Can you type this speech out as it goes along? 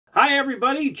Hi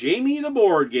everybody, Jamie the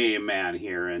Board Game Man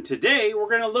here, and today we're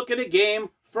going to look at a game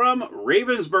from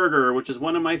Ravensburger, which is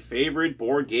one of my favorite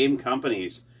board game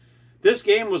companies. This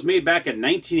game was made back in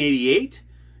 1988,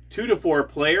 2 to 4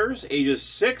 players, ages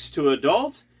 6 to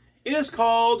adult. It is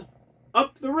called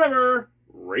Up the River,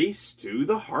 Race to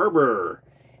the Harbor.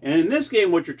 And in this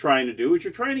game what you're trying to do is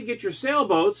you're trying to get your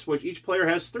sailboats, which each player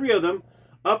has 3 of them,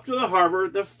 up to the harbor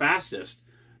the fastest.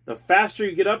 The faster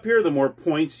you get up here, the more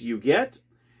points you get.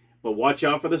 But watch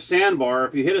out for the sandbar.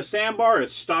 If you hit a sandbar, it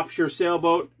stops your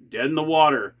sailboat dead in the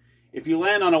water. If you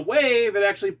land on a wave, it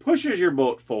actually pushes your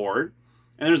boat forward.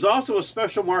 And there's also a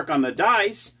special mark on the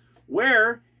dice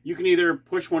where you can either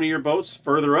push one of your boats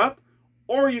further up,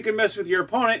 or you can mess with your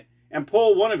opponent and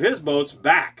pull one of his boats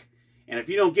back. And if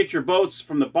you don't get your boats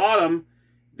from the bottom,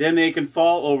 then they can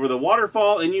fall over the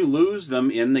waterfall and you lose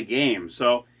them in the game.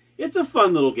 So it's a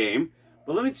fun little game.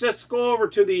 But let me just go over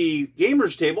to the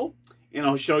gamers table, and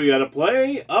I'll show you how to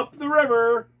play Up the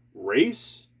River,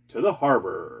 Race to the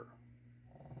Harbor.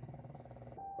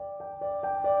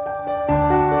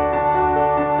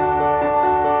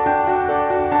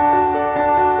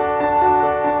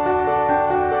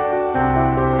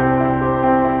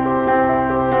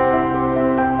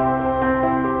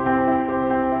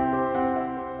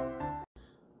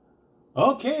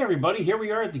 Okay, everybody, here we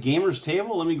are at the gamers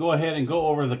table. Let me go ahead and go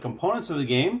over the components of the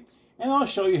game, and I'll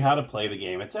show you how to play the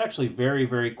game. It's actually very,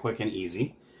 very quick and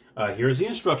easy. Here's the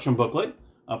instruction booklet,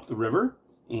 Up the River,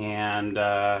 and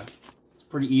it's a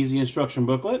pretty easy instruction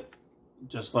booklet,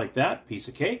 just like that, piece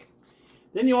of cake.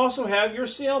 Then you also have your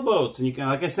sailboats, and you can,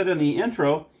 like I said in the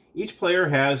intro, each player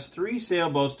has 3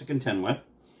 sailboats to contend with,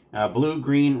 blue,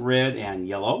 green, red, and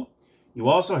yellow. You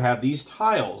also have these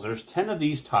tiles. There's 10 of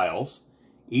these tiles.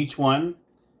 Each one,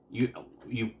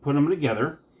 you put them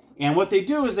together. And what they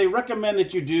do is they recommend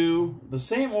that you do the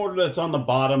same order that's on the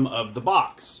bottom of the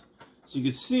box. So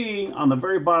you can see on the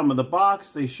very bottom of the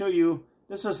box, they show you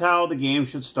this is how the game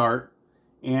should start.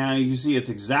 And you see it's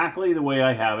exactly the way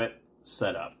I have it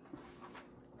set up.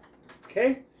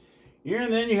 Okay, here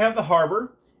and then you have the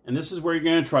harbor. And this is where you're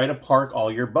going to try to park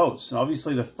all your boats. And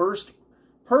obviously the first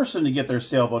person to get their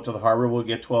sailboat to the harbor will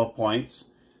get 12 points.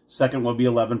 Second will be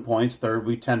 11 points. Third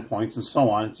will be 10 points, and so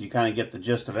on. So you kind of get the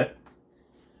gist of it.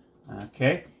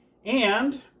 Okay,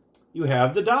 and you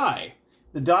have the die.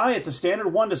 The die, it's a standard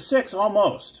 1 to 6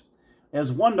 almost. It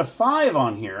has 1 to 5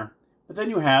 on here, but then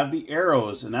you have the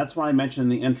arrows, and that's why I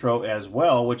mentioned in the intro as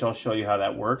well, which I'll show you how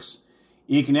that works.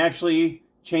 You can actually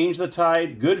change the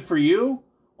tide good for you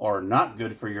or not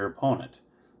good for your opponent.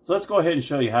 So let's go ahead and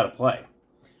show you how to play.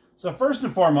 So first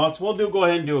and foremost, we'll go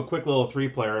ahead and do a quick little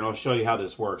 3-player, and I'll show you how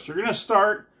this works. You're going to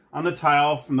start on the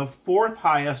tile from the 4th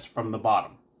highest from the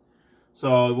bottom.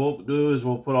 So what we'll do is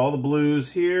we'll put all the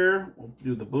blues here. We'll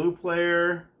do the blue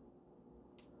player.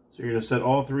 So you're going to set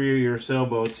all 3 of your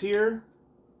sailboats here.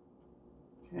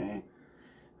 Okay.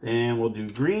 Then we'll do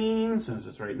green since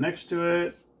it's right next to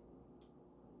it.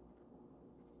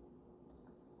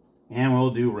 And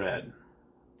we'll do red.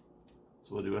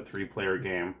 So we'll do a 3-player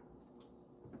game.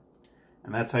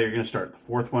 And that's how you're going to start,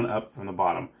 the 4th one up from the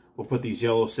bottom. We'll put these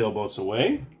yellow sailboats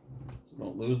away, so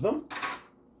don't lose them.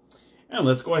 And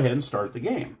let's go ahead and start the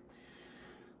game.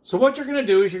 So what you're going to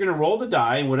do is you're going to roll the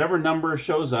die, and whatever number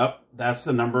shows up, that's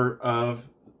the number of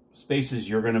spaces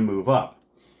you're going to move up.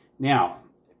 Now,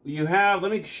 you have,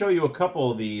 let me show you a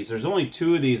couple of these. There's only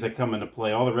 2 of these that come into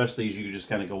play. All the rest of these you can just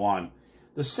kind of go on.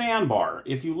 The sandbar.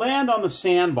 If you land on the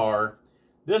sandbar,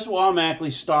 this will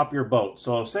automatically stop your boat.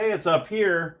 So say it's up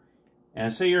here,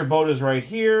 and say your boat is right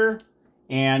here,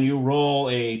 and you roll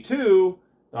a 2,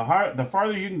 the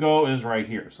farther you can go is right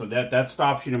here. So that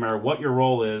stops you no matter what your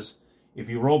roll is. If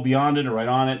you roll beyond it or right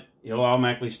on it, it'll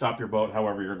automatically stop your boat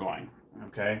however you're going,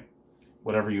 okay?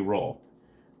 Whatever you roll.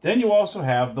 Then you also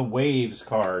have the waves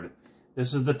card.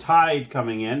 This is the tide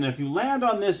coming in. And if you land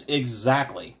on this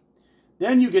exactly,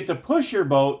 then you get to push your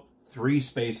boat 3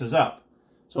 spaces up.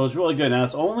 So it's really good. Now,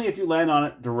 it's only if you land on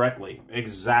it directly,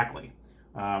 exactly.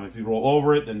 If you roll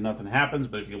over it, then nothing happens.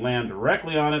 But if you land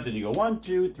directly on it, then you go 1,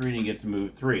 2, 3, and you get to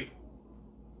move 3.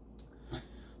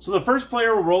 So the first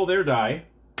player will roll their die,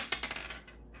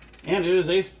 and it is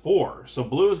a 4. So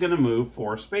blue is going to move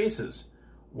 4 spaces.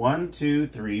 1, 2,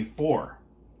 3, 4.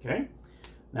 Okay.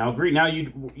 Now green. Now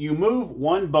you move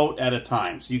 1 boat at a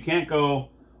time. So you can't go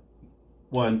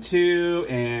 1, 2,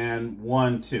 and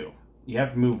 1, 2. You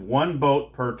have to move 1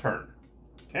 boat per turn.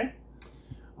 Okay.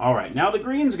 All right, now the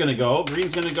green's going to go.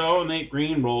 Green's going to go, and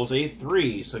green rolls a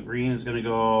 3. So green is going to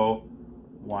go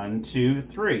 1, 2,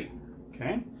 3.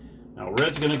 Okay. Now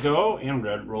red's going to go, and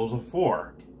red rolls a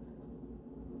 4.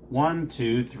 1,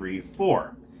 2, 3,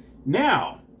 4.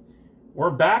 Now, we're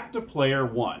back to player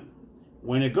 1.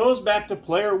 When it goes back to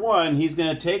player 1, he's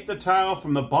going to take the tile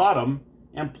from the bottom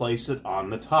and place it on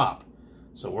the top.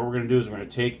 So what we're going to do is we're going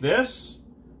to take this,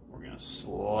 we're going to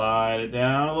slide it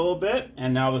down a little bit,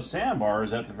 and now the sandbar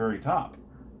is at the very top.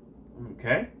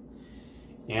 Okay?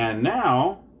 And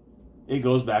now it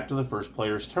goes back to the first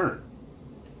player's turn.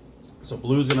 So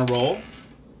blue's going to roll,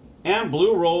 and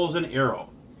blue rolls an arrow.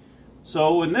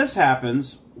 So when this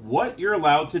happens, what you're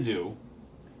allowed to do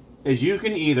is you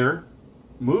can either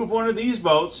move one of these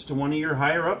boats to one of your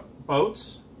higher up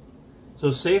boats.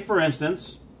 So say, for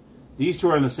instance, these two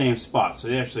are in the same spot.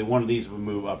 So actually one of these would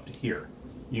move up to here.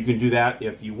 You can do that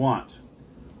if you want.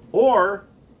 Or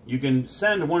you can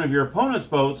send one of your opponent's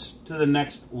boats to the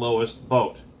next lowest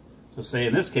boat. So say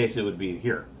in this case it would be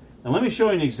here. Now let me show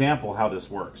you an example how this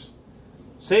works.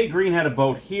 Say green had a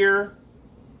boat here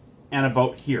and a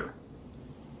boat here.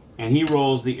 And he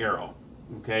rolls the arrow.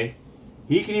 Okay?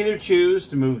 He can either choose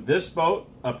to move this boat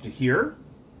up to here,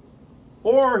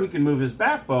 or he can move his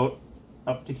back boat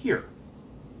up to here.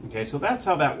 Okay, so that's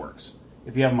how that works.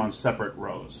 If you have them on separate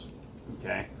rows.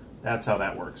 Okay, that's how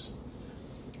that works.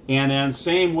 And then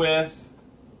same with,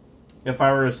 if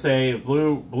I were to say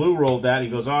blue rolled that, he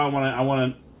goes, oh, I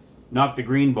want to knock the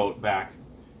green boat back.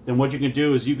 Then what you can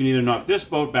do is you can either knock this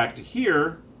boat back to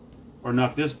here, or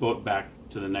knock this boat back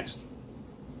to the next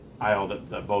aisle that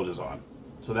the boat is on.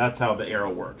 So that's how the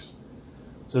arrow works.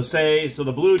 So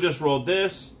the blue just rolled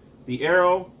this, the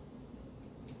arrow.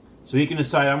 So he can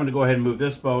decide, I'm going to go ahead and move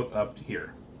this boat up to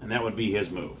here. And that would be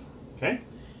his move. Okay?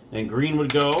 Then green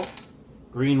would go.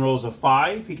 Green rolls a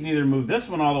 5. He can either move this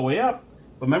one all the way up,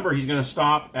 but remember, he's going to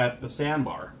stop at the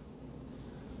sandbar.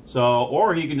 So,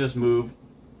 or he can just move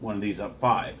one of these up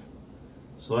 5.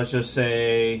 So let's just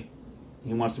say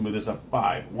he wants to move this up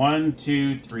 5. 1,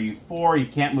 2, 3, 4. He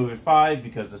can't move it 5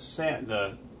 because the sand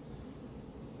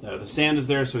is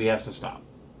there, so he has to stop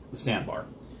the sandbar.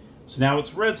 So now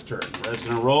it's red's turn. Red's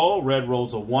going to roll. Red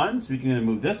rolls a 1, so he can either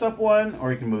move this up 1 or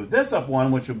he can move this up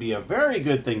 1, which would be a very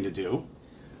good thing to do.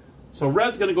 So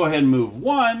red's going to go ahead and move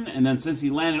 1, and then since he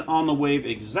landed on the wave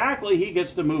exactly, he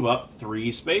gets to move up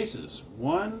 3 spaces.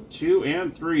 1, 2,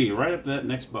 and 3, right up to that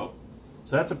next boat.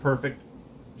 So that's a perfect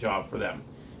job for them.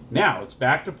 Now it's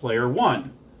back to player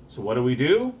 1. So what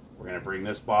do? We're going to bring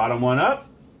this bottom one up,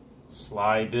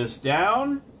 slide this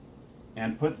down,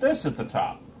 and put this at the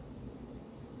top.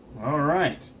 All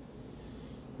right.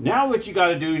 Now what you got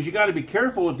to do is you got to be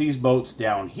careful with these boats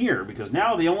down here, because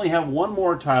now they only have one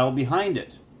more tile behind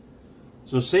it.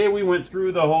 So say we went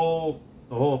through the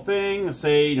whole thing.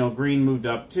 Say, green moved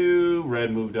up 2,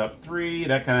 red moved up 3,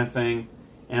 that kind of thing,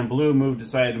 and blue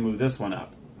decided to move this one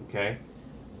up. Okay.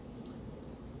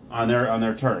 On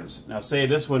their turns. Now say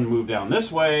this one moved down this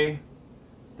way.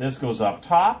 This goes up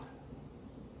top.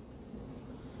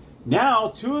 Now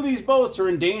 2 of these boats are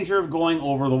in danger of going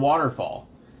over the waterfall.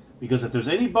 Because if there's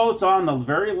any boats on the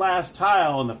very last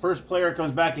tile and the first player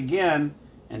comes back again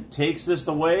and takes this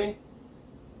away,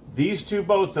 these 2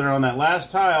 boats that are on that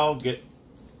last tile get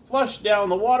flushed down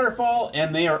the waterfall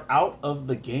and they are out of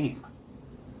the game.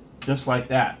 Just like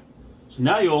that. So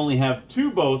now you only have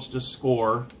 2 boats to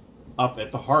score up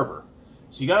at the harbor.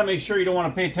 So you got to make sure you don't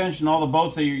want to pay attention to all the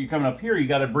boats that you're coming up here. You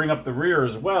got to bring up the rear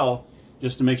as well,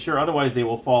 just to make sure, otherwise they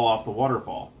will fall off the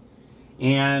waterfall.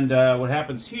 And what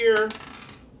happens here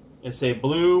is, say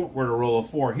blue were to roll a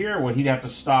 4 here, he'd have to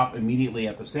stop immediately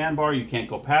at the sandbar. You can't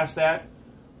go past that.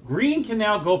 Green can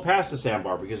now go past the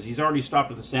sandbar because he's already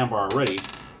stopped at the sandbar already.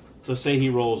 So say he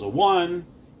rolls a 1,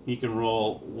 he can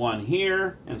roll 1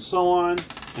 here, and so on.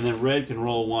 And then red can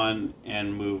roll 1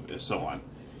 and move, and so on.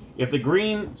 If the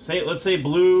green, let's say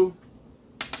blue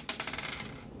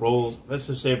rolls, let's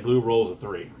just say blue rolls a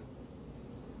 3.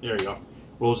 There you go.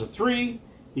 Rolls a 3.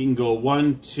 He can go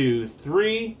 1, 2,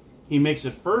 3. He makes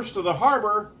it first to the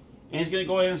harbor, and he's going to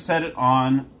go ahead and set it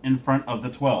on in front of the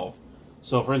 12.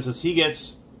 So, for instance, he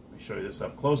gets, let me show you this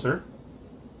up closer.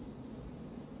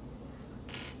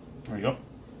 There you go.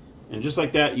 And just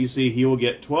like that, you see he will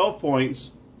get 12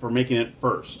 points for making it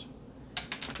first.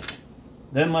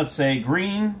 Then let's say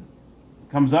green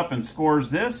comes up and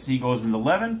scores this. He goes into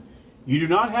 11. You do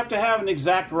not have to have an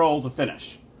exact roll to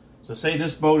finish. So say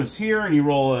this boat is here and you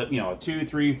roll a 2,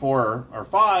 3, 4, or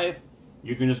 5.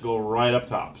 You can just go right up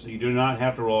top. So you do not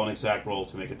have to roll an exact roll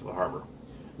to make it to the harbor,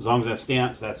 as long as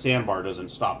that sandbar doesn't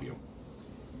stop you.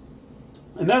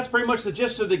 And that's pretty much the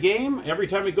gist of the game. Every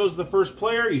time it goes to the first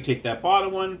player, you take that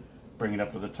bottom one, bring it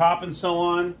up to the top, and so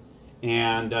on.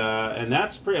 And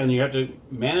that's pretty. And you have to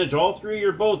manage all 3 of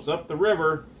your boats up the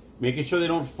river, making sure they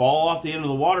don't fall off the end of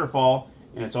the waterfall.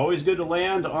 And it's always good to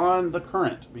land on the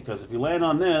current, because if you land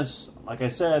on this, like I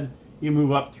said, you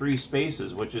move up 3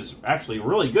 spaces, which is actually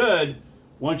really good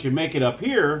once you make it up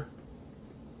here.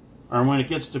 Or when it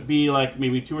gets to be like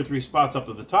maybe 2 or 3 spots up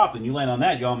to the top, then you land on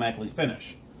that, you automatically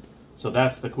finish. So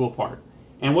that's the cool part.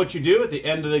 And what you do at the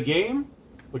end of the game,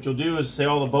 what you'll do is say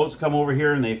all the boats come over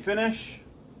here and they finish.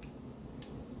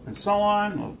 And so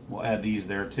on. We'll add these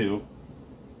there too.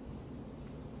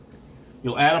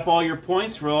 You'll add up all your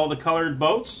points for all the colored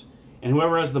boats, and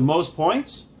whoever has the most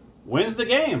points wins the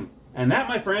game. And that,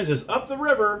 my friends, is Up the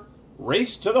River,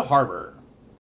 Race to the Harbor.